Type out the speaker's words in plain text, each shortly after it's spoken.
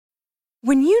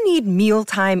When you need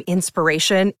mealtime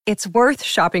inspiration, it's worth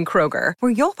shopping Kroger,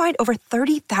 where you'll find over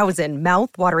 30,000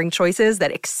 mouth-watering choices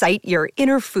that excite your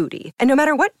inner foodie. And no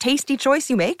matter what tasty choice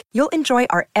you make, you'll enjoy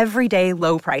our everyday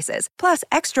low prices, plus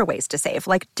extra ways to save,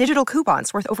 like digital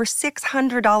coupons worth over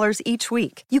 $600 each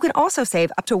week. You can also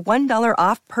save up to $1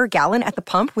 off per gallon at the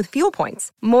pump with fuel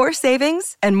points. More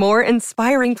savings and more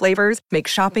inspiring flavors make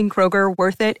shopping Kroger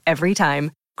worth it every time.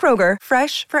 Kroger,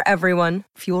 fresh for everyone.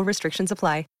 Fuel restrictions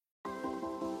apply.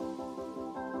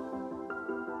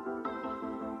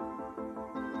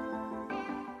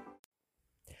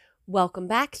 Welcome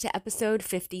back to episode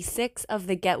 56 of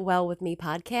the Get Well With Me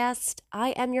podcast. I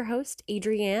am your host,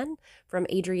 Adrienne from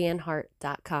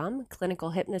adrienneheart.com, clinical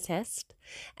hypnotist,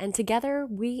 and together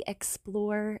we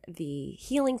explore the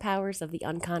healing powers of the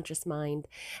unconscious mind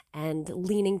and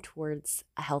leaning towards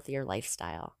a healthier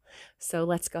lifestyle. So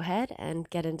let's go ahead and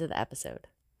get into the episode.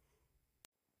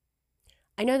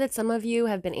 I know that some of you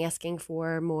have been asking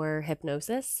for more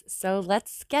hypnosis, so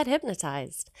let's get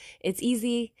hypnotized. It's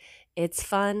easy, it's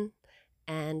fun,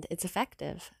 and it's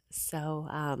effective. So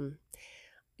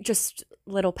just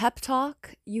little pep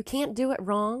talk. You can't do it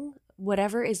wrong.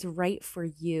 Whatever is right for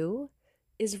you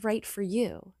is right for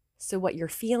you. So what you're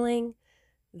feeling,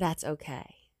 that's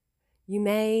okay. You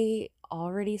may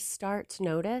already start to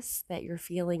notice that you're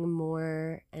feeling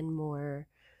more and more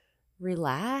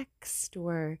relaxed,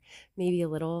 or maybe a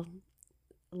little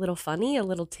funny, a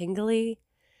little tingly.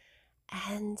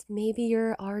 And maybe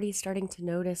you're already starting to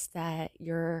notice that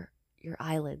your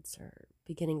eyelids are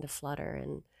beginning to flutter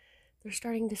and they're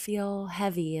starting to feel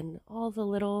heavy, and all the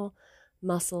little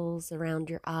muscles around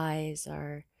your eyes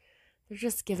they're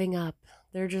just giving up.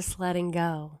 They're just letting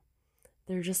go.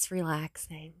 They're just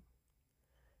relaxing.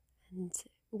 And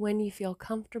when you feel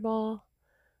comfortable,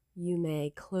 you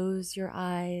may close your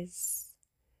eyes,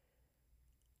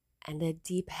 and a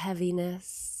deep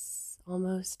heaviness,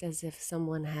 almost as if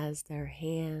someone has their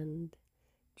hand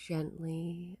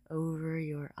gently over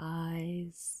your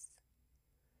eyes,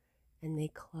 and they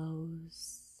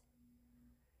close,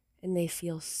 and they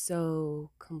feel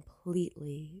so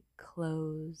completely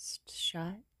closed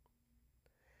shut,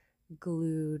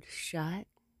 glued shut,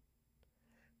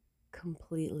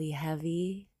 completely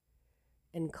heavy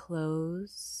and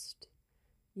closed.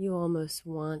 You almost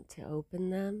want to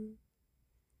open them,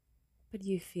 but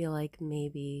you feel like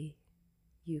maybe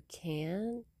you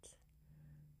can't,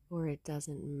 or it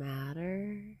doesn't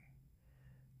matter.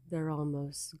 They're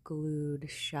almost glued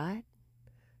shut,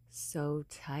 so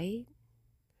tight.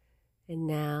 And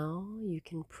now you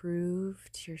can prove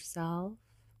to yourself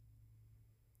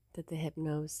that the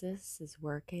hypnosis is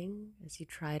working as you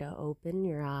try to open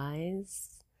your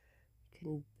eyes. You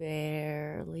can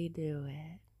barely do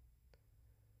it.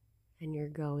 And you're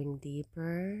going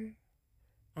deeper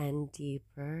and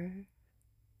deeper.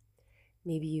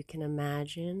 Maybe you can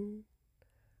imagine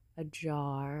a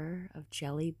jar of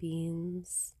jelly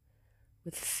beans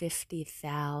with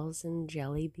 50,000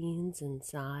 jelly beans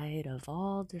inside of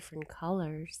all different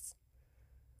colors.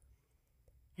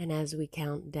 And as we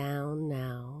count down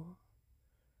now,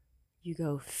 you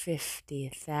go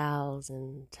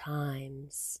 50,000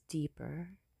 times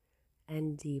deeper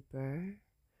and deeper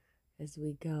as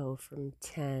we go from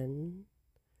 10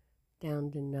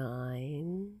 down to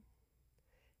 9,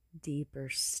 deeper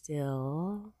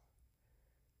still,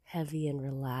 heavy and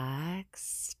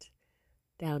relaxed,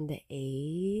 down to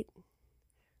 8,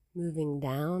 moving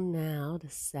down now to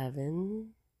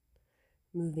 7,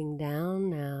 moving down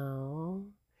now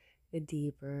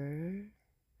deeper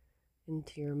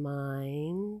into your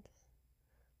mind,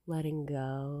 letting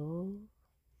go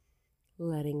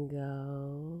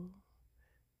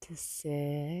to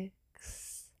 6,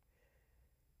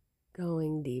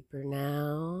 going deeper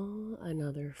now,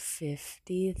 another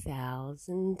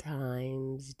 50,000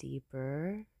 times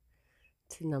deeper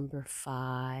to number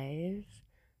 5,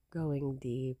 going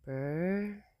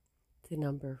deeper to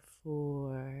number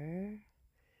 4,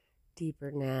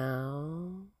 deeper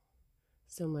now,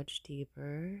 so much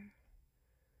deeper,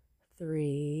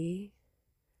 3,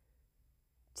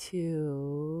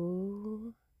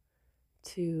 2,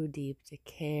 too deep to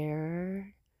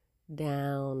care,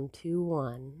 down to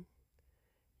 1.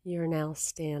 You're now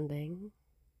standing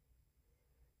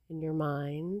in your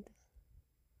mind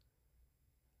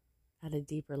at a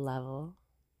deeper level,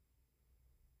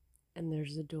 and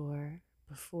there's a door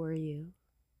before you.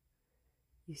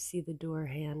 You see the door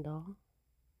handle.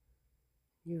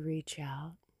 You reach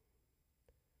out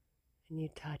and you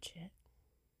touch it,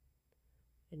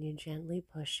 and you gently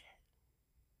push it,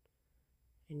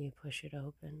 and you push it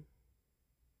open.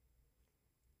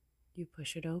 You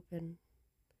push it open,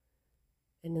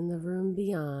 and in the room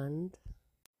beyond,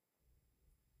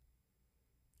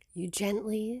 You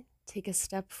gently take a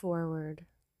step forward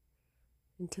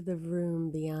into the room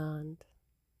beyond.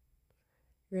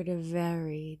 You're at a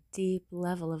very deep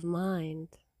level of mind.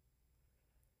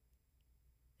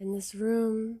 And this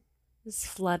room is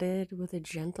flooded with a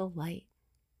gentle light,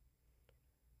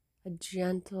 a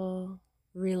gentle,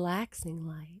 relaxing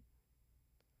light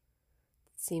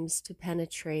that seems to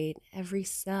penetrate every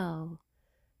cell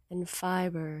and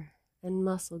fiber and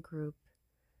muscle group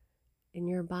in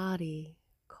your body,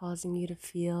 causing you to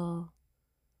feel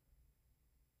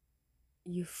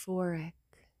euphoric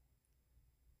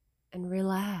and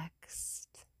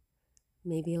relaxed,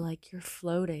 maybe like you're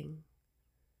floating,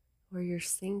 or you're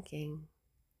sinking,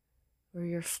 or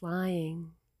you're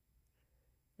flying.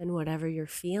 And whatever you're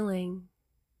feeling,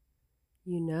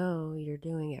 you know you're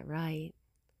doing it right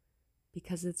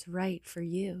because it's right for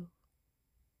you.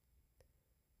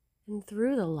 And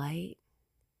through the light,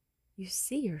 you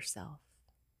see yourself.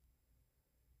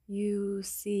 You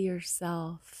see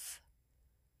yourself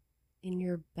in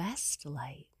your best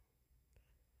light.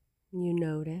 You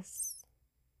notice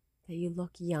that you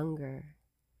look younger,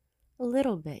 a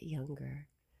little bit younger,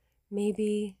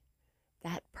 maybe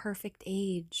that perfect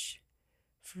age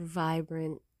for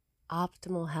vibrant,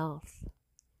 optimal health.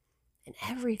 And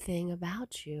everything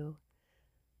about you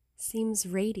seems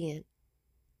radiant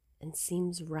and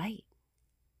seems right.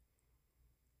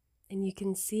 And you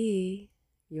can see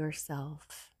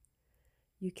yourself.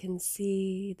 You can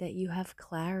see that you have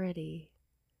clarity,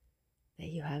 that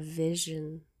you have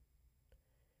vision.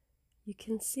 You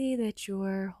can see that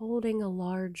you're holding a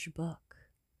large book,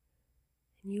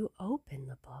 and you open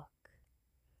the book.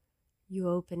 You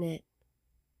open it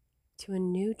to a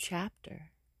new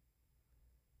chapter,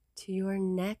 to your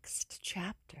next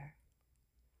chapter.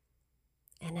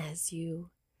 And as you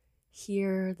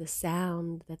hear the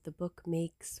sound that the book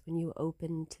makes when you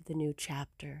open to the new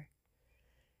chapter,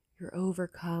 you're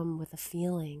overcome with a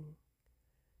feeling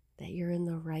that you're in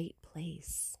the right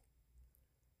place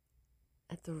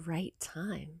at the right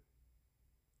time.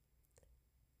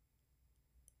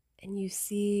 And you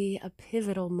see a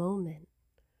pivotal moment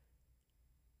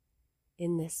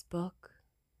in this book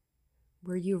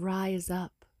where you rise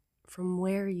up from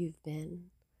where you've been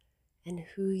and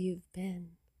who you've been.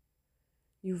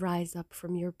 You rise up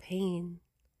from your pain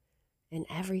and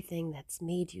everything that's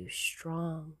made you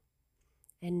strong.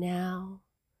 And now,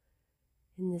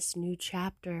 in this new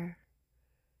chapter,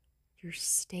 you're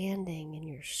standing in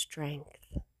your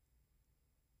strength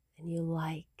and you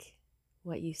like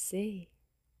what you see.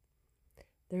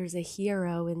 There's a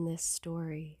hero in this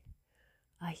story,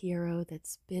 a hero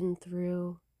that's been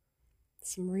through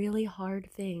some really hard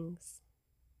things,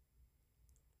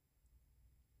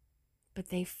 but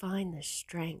they find the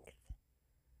strength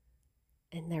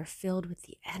and they're filled with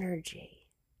the energy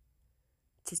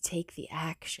to take the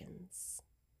actions,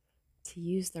 to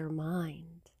use their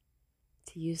mind,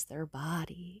 to use their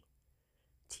body,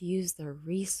 to use their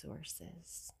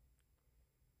resources,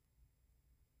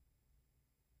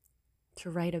 to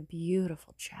write a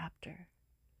beautiful chapter.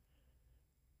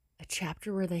 A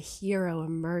chapter where the hero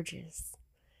emerges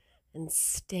and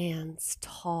stands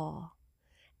tall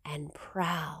and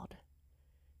proud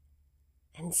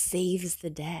and saves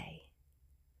the day.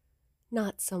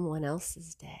 Not someone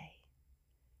else's day,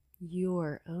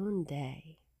 your own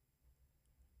day.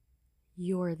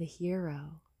 You're the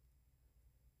hero.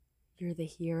 You're the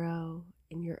hero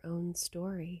in your own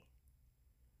story.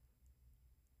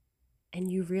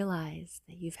 And you realize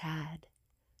that you've had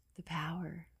the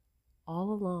power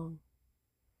all along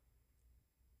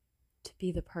to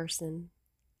be the person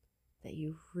that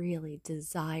you really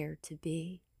desire to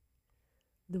be,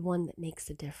 the one that makes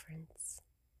a difference,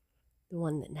 the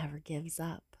one that never gives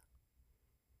up,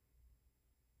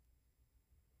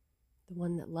 the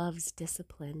one that loves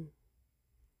discipline,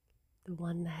 the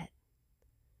one that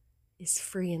is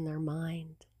free in their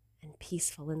mind and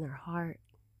peaceful in their heart.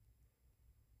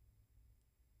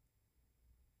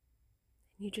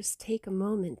 And you just take a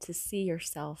moment to see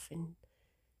yourself and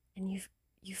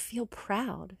you feel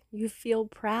proud. You feel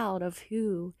proud of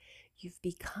who you've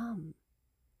become.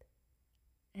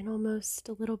 And almost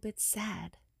a little bit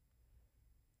sad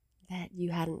that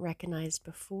you hadn't recognized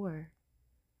before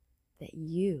that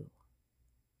you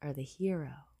are the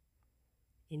hero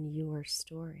in your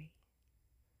story.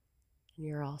 And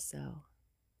you're also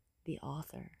the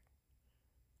author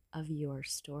of your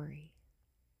story.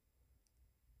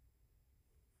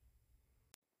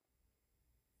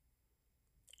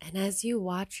 And as you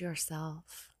watch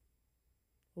yourself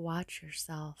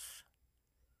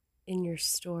in your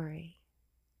story,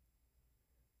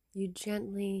 you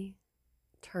gently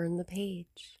turn the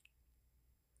page.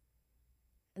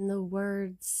 and the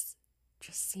words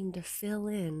just seem to fill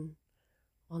in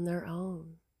on their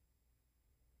own,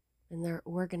 and they're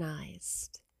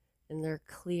organized, and they're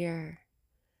clear,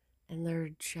 and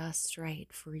they're just right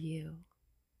for you.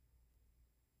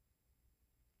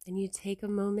 And you take a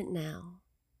moment now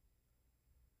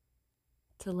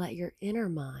to let your inner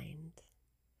mind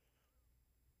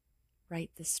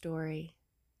write the story.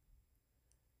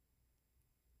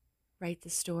 Write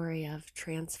the story of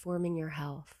transforming your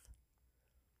health,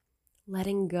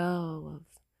 letting go of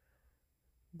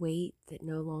weight that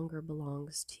no longer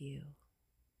belongs to you,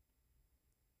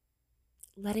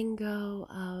 letting go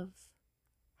of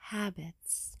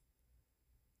habits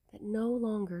that no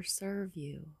longer serve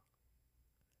you,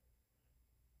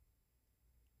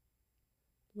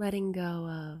 letting go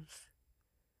of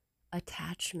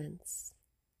attachments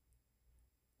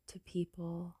to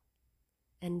people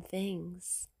and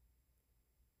things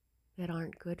that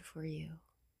aren't good for you.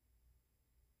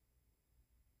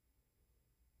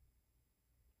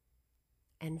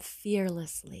 And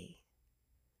fearlessly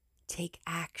take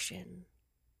action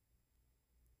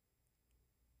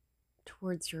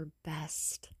towards your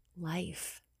best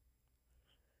life,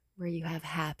 where you have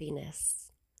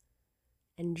happiness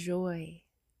and joy.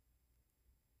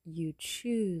 You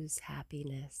choose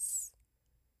happiness.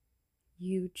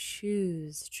 You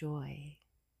choose joy.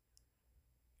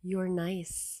 You're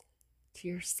nice to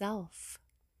yourself.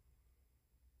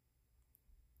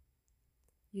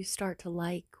 You start to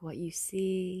like what you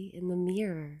see in the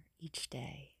mirror each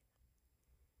day.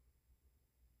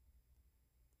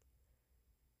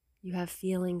 You have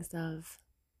feelings of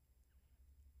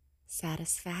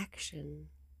satisfaction.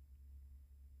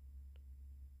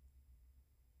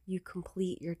 You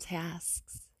complete your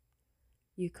tasks.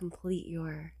 You complete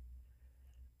your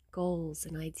goals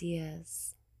and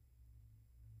ideas.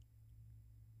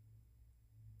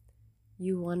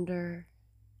 You wonder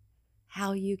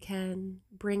how you can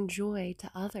bring joy to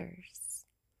others,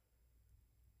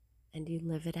 and you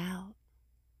live it out.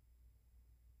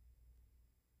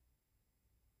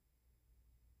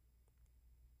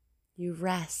 You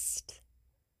rest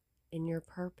in your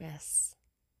purpose.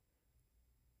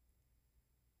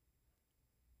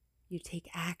 You take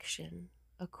action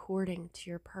according to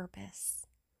your purpose.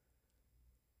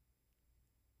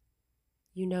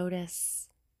 You notice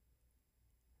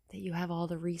that you have all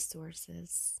the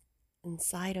resources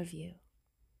inside of you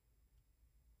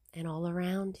and all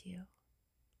around you.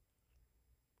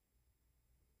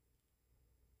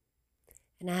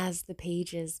 And as the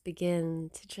pages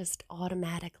begin to just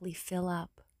automatically fill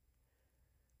up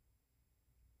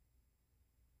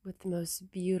with the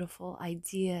most beautiful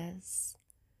ideas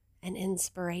and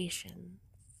inspirations,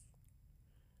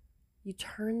 you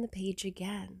turn the page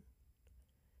again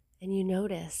and you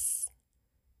notice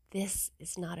this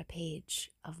is not a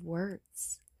page of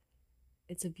words.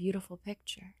 It's a beautiful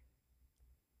picture.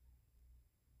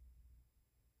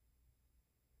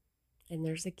 And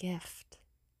there's a gift.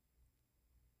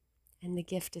 And the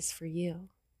gift is for you.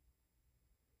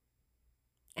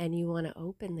 And you want to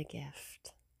open the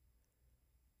gift.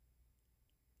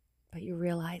 But you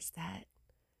realize that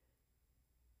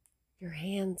your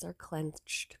hands are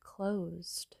clenched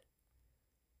closed.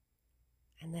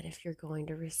 And that if you're going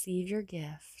to receive your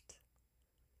gift,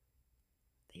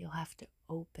 that you'll have to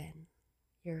open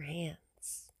your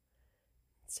hands.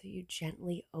 So you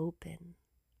gently open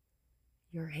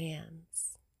your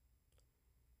hands.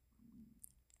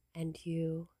 And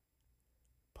you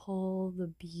pull the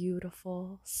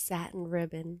beautiful satin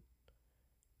ribbon,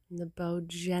 and the bow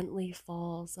gently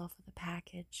falls off of the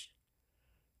package.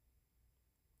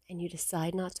 And you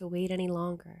decide not to wait any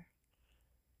longer.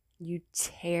 You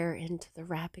tear into the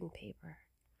wrapping paper,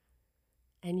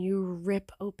 and you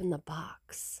rip open the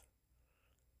box.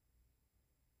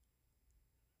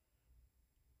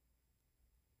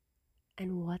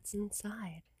 And what's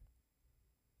inside?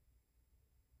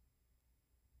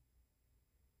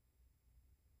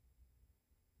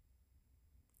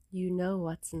 You know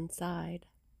what's inside,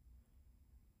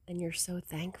 and you're so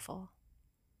thankful,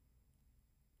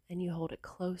 and you hold it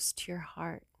close to your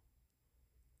heart.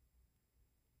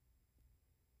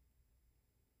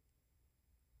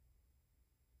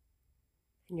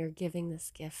 And you're giving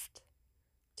this gift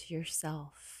to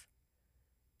yourself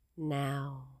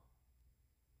now.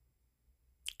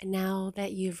 And now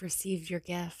that you've received your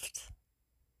gift,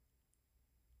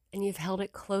 and you've held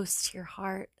it close to your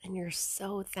heart, and you're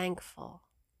so thankful,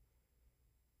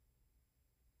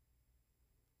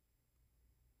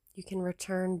 you can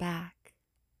return back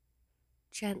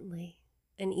gently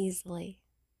and easily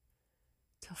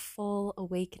to full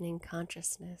awakening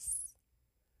consciousness,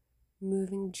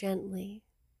 moving gently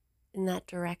in that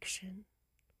direction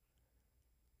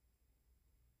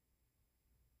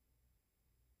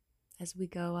as we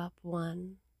go up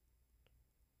 1,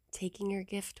 taking your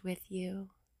gift with you,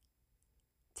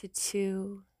 to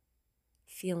 2,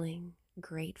 feeling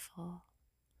grateful,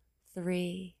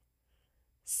 3,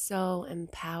 so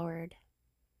empowered,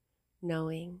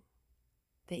 knowing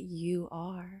that you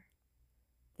are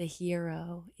the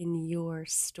hero in your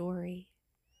story.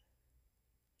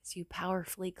 As you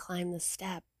powerfully climb the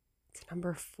step to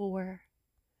number 4,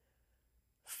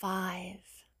 5,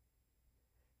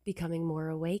 becoming more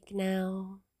awake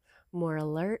now, more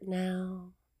alert now,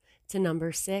 to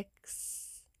number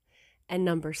 6, and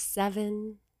number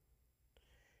 7,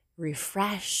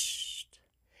 refreshed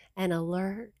and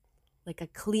alert, like a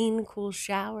clean, cool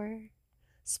shower,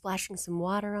 splashing some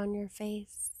water on your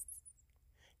face,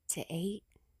 to 8,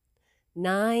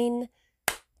 9,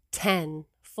 10,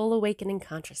 full awakening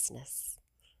consciousness.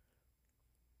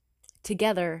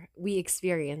 Together, we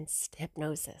experienced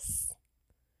hypnosis.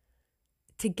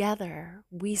 Together,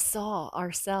 we saw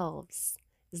ourselves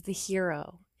as the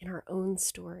hero in our own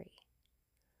story.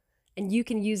 And you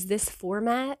can use this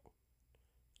format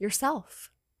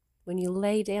yourself when you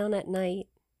lay down at night,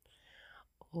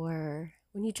 or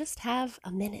when you just have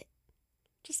a minute,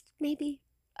 just maybe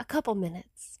a couple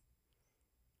minutes.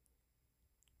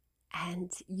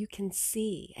 And you can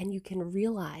see, and you can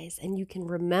realize, and you can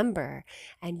remember,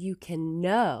 and you can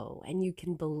know, and you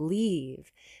can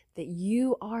believe that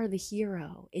you are the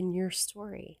hero in your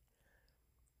story.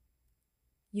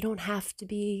 You don't have to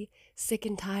be sick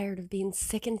and tired of being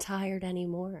sick and tired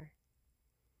anymore.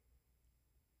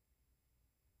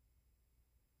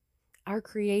 Our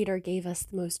Creator gave us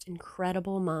the most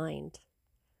incredible mind,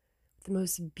 the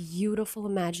most beautiful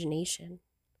imagination.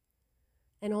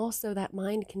 And also that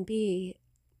mind can be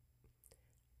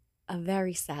a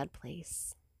very sad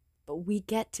place, but we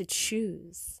get to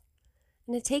choose.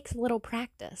 And it takes a little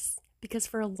practice, because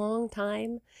for a long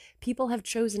time, people have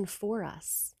chosen for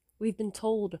us. We've been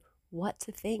told what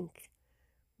to think,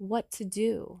 what to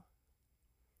do,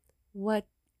 what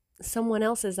someone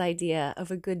else's idea of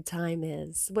a good time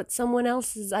is, what someone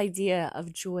else's idea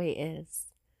of joy is.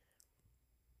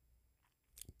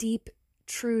 Deep,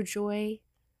 true joy,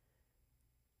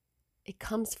 it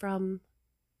comes from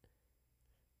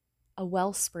a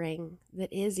wellspring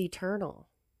that is eternal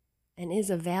and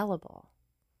is available.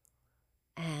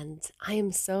 And I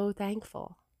am so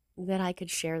thankful that I could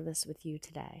share this with you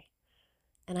today.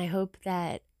 And I hope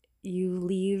that you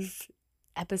leave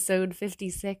episode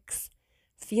 56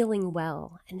 feeling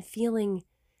well and feeling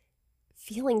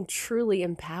truly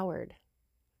empowered.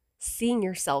 Seeing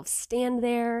yourself stand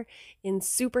there in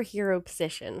superhero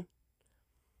position,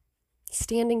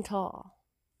 standing tall,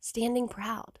 standing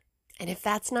proud. And if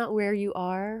that's not where you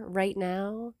are right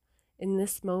now, in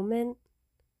this moment,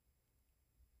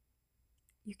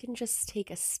 you can just take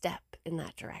a step in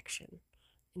that direction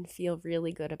and feel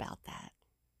really good about that.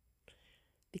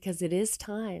 Because it is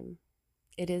time.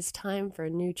 It is time for a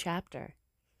new chapter.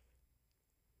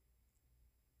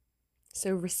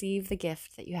 So receive the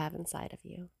gift that you have inside of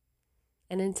you.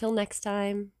 And until next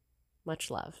time,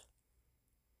 much love.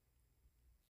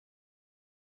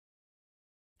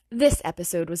 This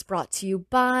episode was brought to you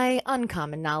by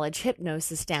Uncommon Knowledge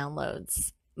Hypnosis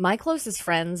Downloads. My closest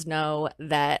friends know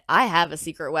that I have a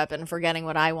secret weapon for getting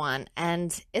what I want,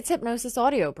 and it's hypnosis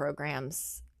audio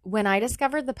programs. When I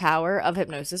discovered the power of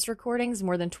hypnosis recordings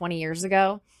more than 20 years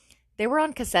ago, they were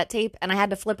on cassette tape, and I had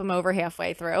to flip them over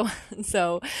halfway through.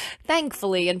 So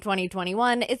thankfully, in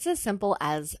 2021, it's as simple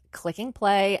as clicking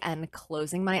play and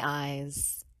closing my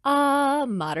eyes.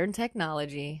 Modern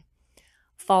technology.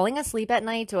 Falling asleep at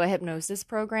night to a hypnosis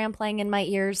program playing in my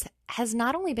ears has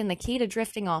not only been the key to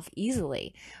drifting off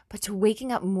easily, but to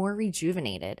waking up more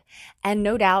rejuvenated. And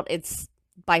no doubt it's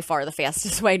by far the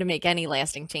fastest way to make any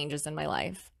lasting changes in my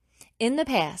life. In the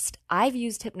past, I've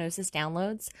used hypnosis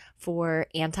downloads for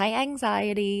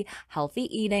anti-anxiety, healthy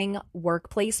eating,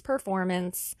 workplace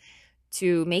performance,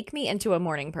 to make me into a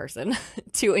morning person,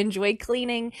 to enjoy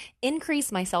cleaning,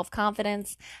 increase my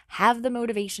self-confidence, have the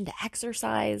motivation to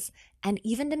exercise, and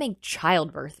even to make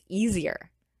childbirth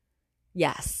easier.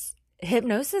 Yes,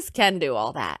 hypnosis can do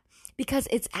all that, because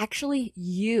it's actually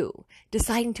you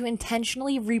deciding to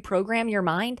intentionally reprogram your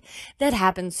mind that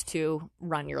happens to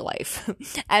run your life.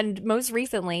 And most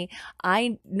recently,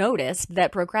 I noticed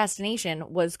that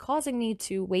procrastination was causing me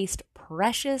to waste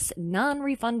precious,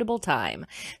 non-refundable time.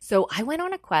 So I went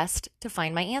on a quest to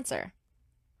find my answer.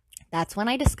 That's when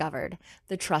I discovered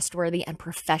the trustworthy and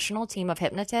professional team of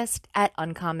hypnotists at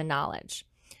Uncommon Knowledge.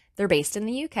 They're based in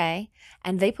the UK,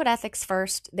 and they put ethics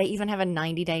first. They even have a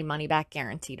 90-day money-back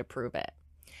guarantee to prove it.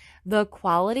 The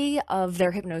quality of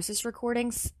their hypnosis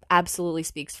recordings absolutely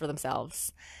speaks for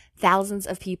themselves. Thousands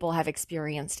of people have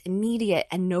experienced immediate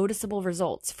and noticeable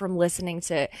results from listening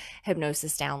to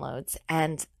hypnosis downloads,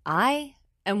 and I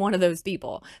am one of those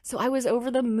people. So I was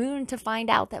over the moon to find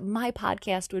out that my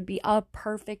podcast would be a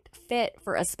perfect fit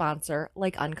for a sponsor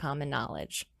like Uncommon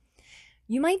Knowledge.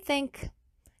 You might think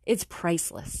it's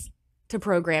priceless to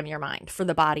program your mind for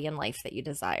the body and life that you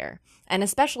desire, and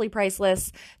especially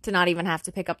priceless to not even have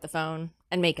to pick up the phone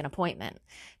and make an appointment,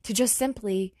 to just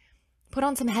simply put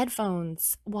on some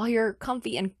headphones while you're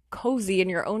comfy and cozy in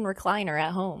your own recliner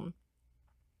at home.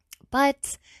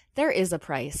 But there is a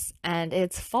price, and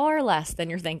it's far less than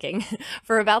you're thinking.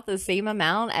 For about the same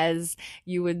amount as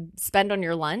you would spend on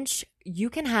your lunch, you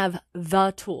can have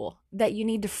the tool that you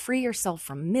need to free yourself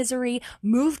from misery,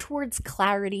 move towards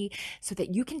clarity, so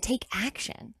that you can take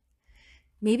action.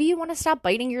 Maybe you want to stop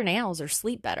biting your nails or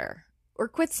sleep better, or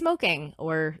quit smoking,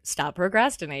 or stop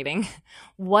procrastinating.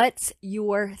 What's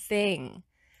your thing?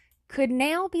 Could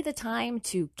now be the time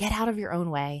to get out of your own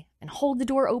way and hold the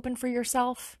door open for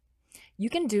yourself? You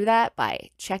can do that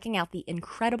by checking out the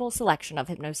incredible selection of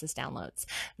hypnosis downloads.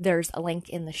 There's a link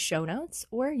in the show notes,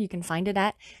 or you can find it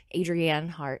at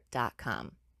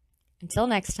adriennehart.com. Until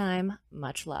next time,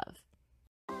 much love.